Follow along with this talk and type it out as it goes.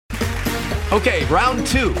Okay, round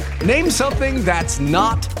two. Name something that's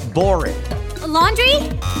not boring. A laundry?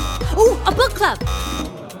 Ooh, a book club.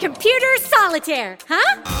 Computer solitaire,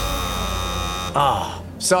 huh? Ah,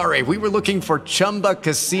 sorry, we were looking for Chumba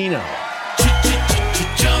Casino.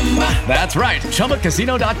 That's right,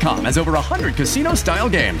 ChumbaCasino.com has over 100 casino-style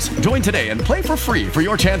games. Join today and play for free for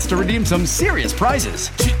your chance to redeem some serious prizes.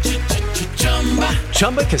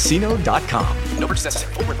 ChumbaCasino.com. No purchase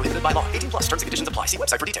necessary. Void where prohibited by law. 18+ terms and conditions apply. See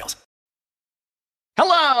website for details.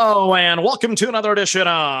 Hello, and welcome to another edition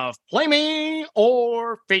of Play Me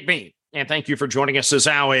or Fade Me. And thank you for joining us as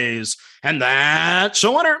always. And that's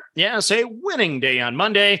a winner. Yes, a winning day on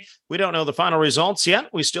Monday. We don't know the final results yet.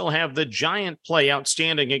 We still have the Giant play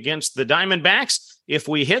outstanding against the Diamondbacks. If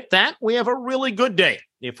we hit that, we have a really good day.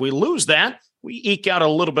 If we lose that, we eke out a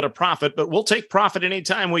little bit of profit, but we'll take profit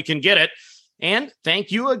anytime we can get it. And thank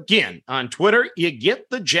you again on Twitter. You get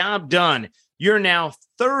the job done. You're now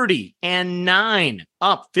 30-9,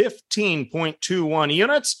 up 15.21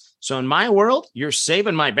 units. So in my world, you're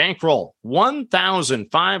saving my bankroll.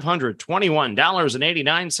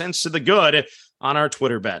 $1,521.89 to the good on our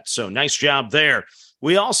Twitter bet. So nice job there.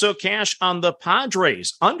 We also cash on the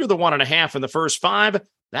Padres under the 1.5 in the first 5.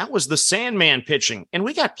 That was the Sandman pitching. And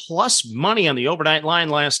we got plus money on the overnight line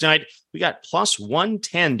last night. We got plus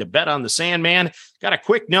 110 to bet on the Sandman. Got a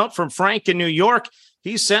quick note from Frank in New York.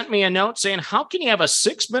 He sent me a note saying, how can you have a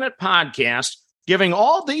 6-minute podcast giving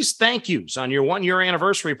all these thank yous on your 1-year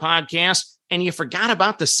anniversary podcast, and you forgot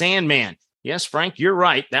about the Sandman? Yes, Frank, you're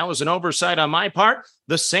right. That was an oversight on my part.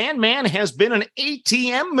 The Sandman has been an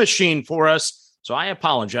ATM machine for us, so I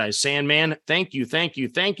apologize, Sandman. Thank you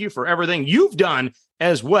for everything you've done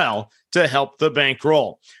as well to help the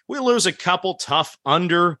bankroll. We lose a couple tough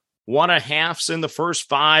under 1.5s in the first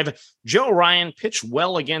 5. Joe Ryan pitched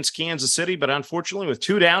well against Kansas City, but unfortunately with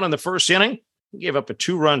 2 down in the first inning, he gave up a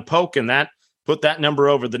 2-run poke, and that put that number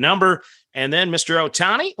over the number. And then Mr.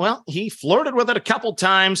 Ohtani, well, he flirted with it a couple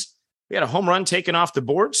times. We had a home run taken off the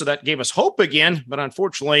board, so that gave us hope again. But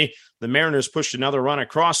unfortunately, the Mariners pushed another run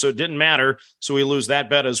across, so it didn't matter. So we lose that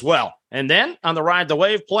bet as well. And then on the Ride the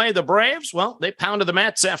Wave play, the Braves, well, they pounded the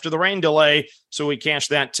Mets after the rain delay, so we cashed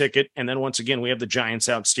that ticket. And then once again, we have the Giants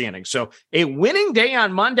outstanding. So a winning day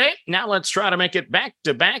on Monday. Now let's try to make it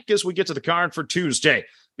back-to-back as we get to the card for Tuesday.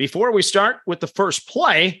 Before we start with the first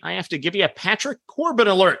play, I have to give you a Patrick Corbin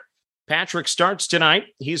alert. Patrick starts tonight.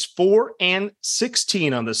 He's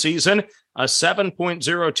 4-16 on the season, a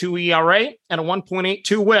 7.02 ERA and a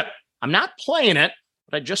 1.82 whip. I'm not playing it,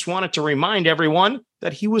 but I just wanted to remind everyone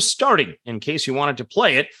that he was starting in case you wanted to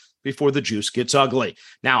play it before the juice gets ugly.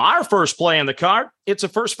 Now, our first play on the card, it's a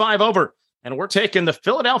first 5 over, and we're taking the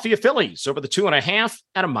Philadelphia Phillies over the 2.5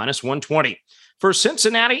 at a -120. For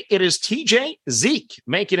Cincinnati, it is TJ Zeke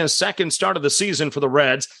making his second start of the season for the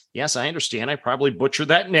Reds. Yes, I understand. I probably butchered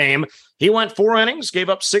that name. He went 4 innings, gave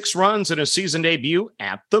up 6 runs in his season debut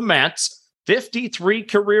at the Mets. 53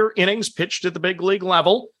 career innings pitched at the big league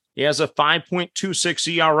level. He has a 5.26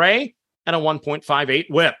 ERA and a 1.58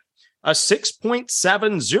 whip. A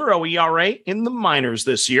 6.70 ERA in the minors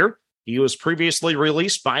this year. He was previously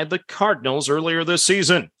released by the Cardinals earlier this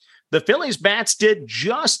season. The Phillies bats did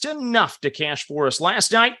just enough to cash for us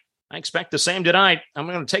last night. I expect the same tonight. I'm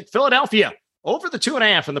going to take Philadelphia over the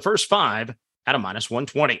 2.5 in the first 5 at a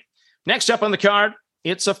 -120. Next up on the card,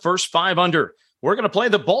 it's a first 5 under. We're going to play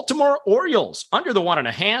the Baltimore Orioles under the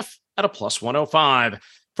 1.5 at a +105.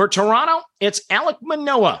 For Toronto, it's Alek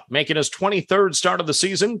Manoah making his 23rd start of the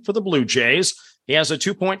season for the Blue Jays. He has a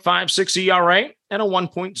 2.56 ERA and a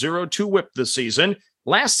 1.02 whip this season.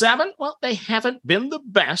 Last 7, well, they haven't been the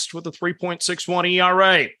best with a 3.61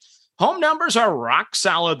 ERA. Home numbers are rock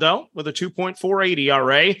solid, though, with a 2.48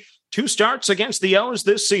 ERA. 2 starts against the O's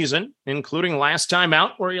this season, including last time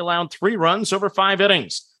out where he allowed 3 runs over 5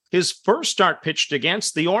 innings. His first start pitched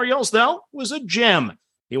against the Orioles, though, was a gem.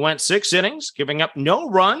 He went 6 innings, giving up no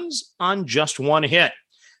runs on just 1 hit.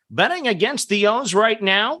 Betting against the O's right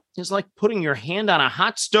now is like putting your hand on a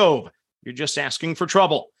hot stove. You're just asking for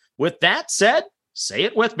trouble. With that said, say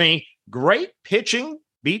it with me. Great pitching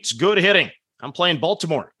beats good hitting. I'm playing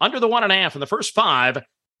Baltimore under the 1.5 in the first 5 at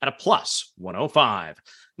a +105.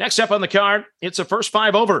 Next up on the card, it's a first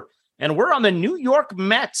 5 over. And we're on the New York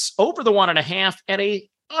Mets over the 1.5 at a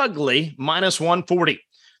ugly -140.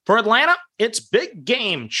 For Atlanta, it's big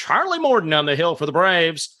game. Charlie Morton on the hill for the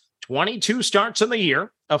Braves. 22 starts in the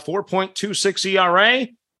year, a 4.26 ERA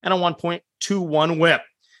and a 1.21 whip.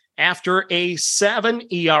 After a 7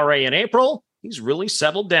 ERA in April, he's really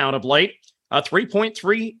settled down of late. A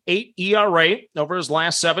 3.38 ERA over his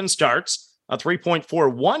last 7 starts, a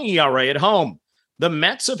 3.41 ERA at home. The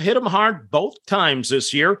Mets have hit him hard both times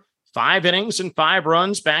this year. 5 innings and 5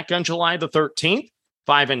 runs back on July the 13th,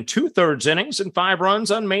 5 2/3 innings and 5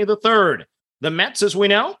 runs on May the 3rd. The Mets, as we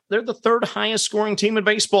know, they're the 3rd highest scoring team in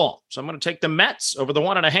baseball. So I'm going to take the Mets over the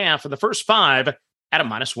 1.5 in the first 5 at a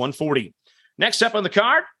 -140. Next up on the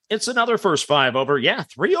card, it's another first 5 over. Yeah,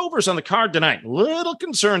 3 overs on the card tonight. Little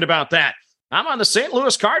concerned about that. I'm on the St.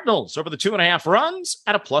 Louis Cardinals over the 2.5 runs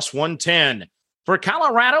at a +110. For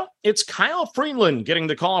Colorado, it's Kyle Freeland getting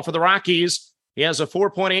the call for the Rockies. He has a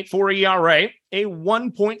 4.84 ERA, a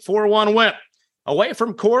 1.41 whip. Away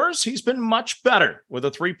from Coors, he's been much better with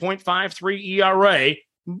a 3.53 ERA,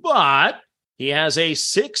 but he has a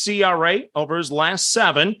 6 ERA over his last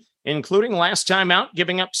 7, including last time out,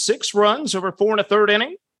 giving up 6 runs over 4 1/3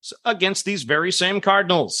 innings against these very same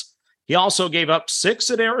Cardinals. He also gave up 6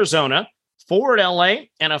 at Arizona, 4 at LA,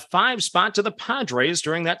 and a 5 spot to the Padres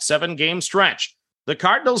during that 7-game stretch. The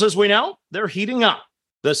Cardinals, as we know, they're heating up.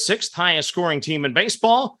 The 6th highest scoring team in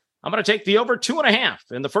baseball. I'm going to take the over 2.5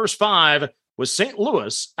 in the first 5 with St.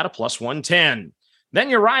 Louis at a +110. Then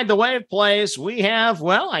your ride the wave plays. We have,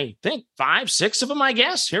 I think 5, 6 of them, I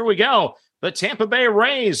guess. Here we go. The Tampa Bay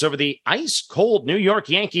Rays over the ice-cold New York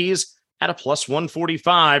Yankees at a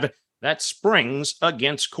 +145. That Springs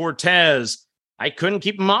against Cortez. I couldn't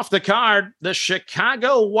keep them off the card. The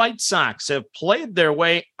Chicago White Sox have played their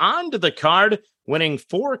way onto the card, winning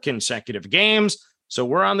 4 consecutive games. So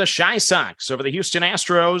we're on the Chi Sox over the Houston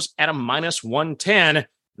Astros at a -110.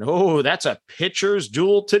 Oh, that's a pitcher's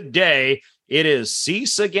duel today. It is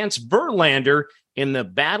Cease against Verlander in the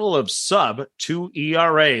battle of sub-2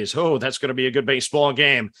 ERAs. Oh, that's going to be a good baseball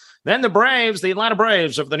game. Then the Braves, the Atlanta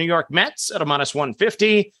Braves of the New York Mets at a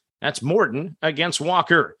 -150. That's Morton against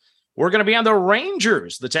Walker. We're going to be on the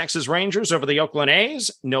Rangers, the Texas Rangers over the Oakland A's.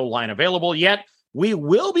 No line available yet. We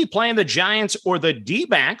will be playing the Giants or the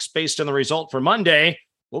D-backs based on the result for Monday.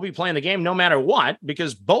 We'll be playing the game no matter what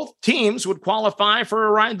because both teams would qualify for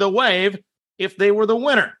a ride the wave if they were the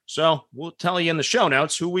winner. So we'll tell you in the show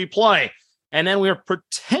notes who we play. And then we're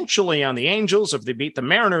potentially on the Angels. If they beat the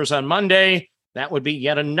Mariners on Monday, that would be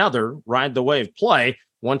yet another ride the wave play.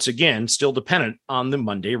 Once again, still dependent on the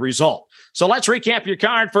Monday result. So let's recap your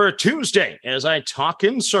card for Tuesday as I talk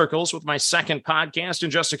in circles with my second podcast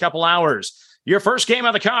in just a couple hours. Your first game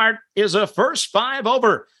on the card is a first 5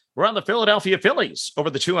 over. We're on the Philadelphia Phillies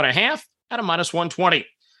over the 2.5 at a -120.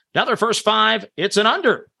 Another first 5, it's an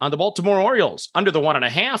under on the Baltimore Orioles under the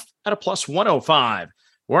 1.5 at a +105.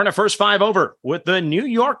 We're in a first 5 over with the New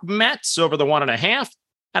York Mets over the 1.5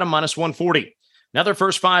 at a -140. Another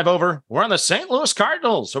first 5 over. We're on the St. Louis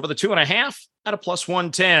Cardinals over the 2.5 at a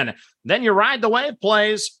 +110. Then your ride the wave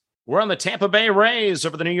plays. We're on the Tampa Bay Rays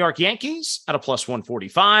over the New York Yankees at a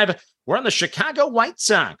 +145. We're on the Chicago White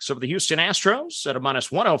Sox over the Houston Astros at a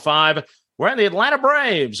 -105. We're on the Atlanta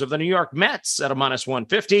Braves of the New York Mets at a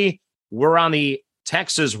 -150. We're on the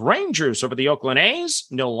Texas Rangers over the Oakland A's.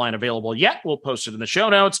 No line available yet. We'll post it in the show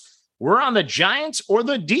notes. We're on the Giants or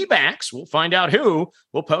the D-backs. We'll find out who.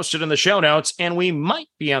 We'll post it in the show notes. And we might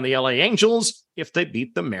be on the LA Angels if they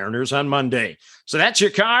beat the Mariners on Monday. So that's your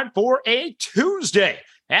card for a Tuesday.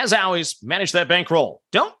 As always, manage that bankroll.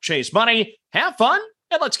 Don't chase money. Have fun.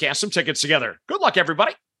 And let's cast some tickets together. Good luck,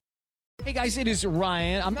 everybody. Hey guys, it is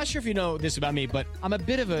Ryan. I'm not sure if you know this about me, but I'm a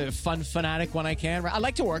bit of a fun fanatic when I can. I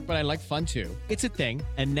like to work, but I like fun too. It's a thing.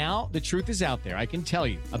 And now the truth is out there. I can tell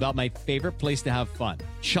you about my favorite place to have fun.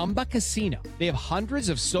 Chumba Casino. They have hundreds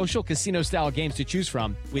of social casino style games to choose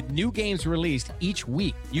from with new games released each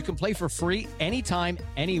week. You can play for free anytime,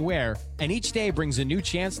 anywhere. And each day brings a new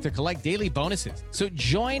chance to collect daily bonuses. So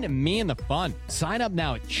join me in the fun. Sign up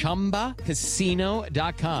now at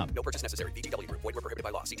ChumbaCasino.com. No purchase necessary. VGW Group. Void where prohibited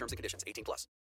by law. See terms and conditions. 18+.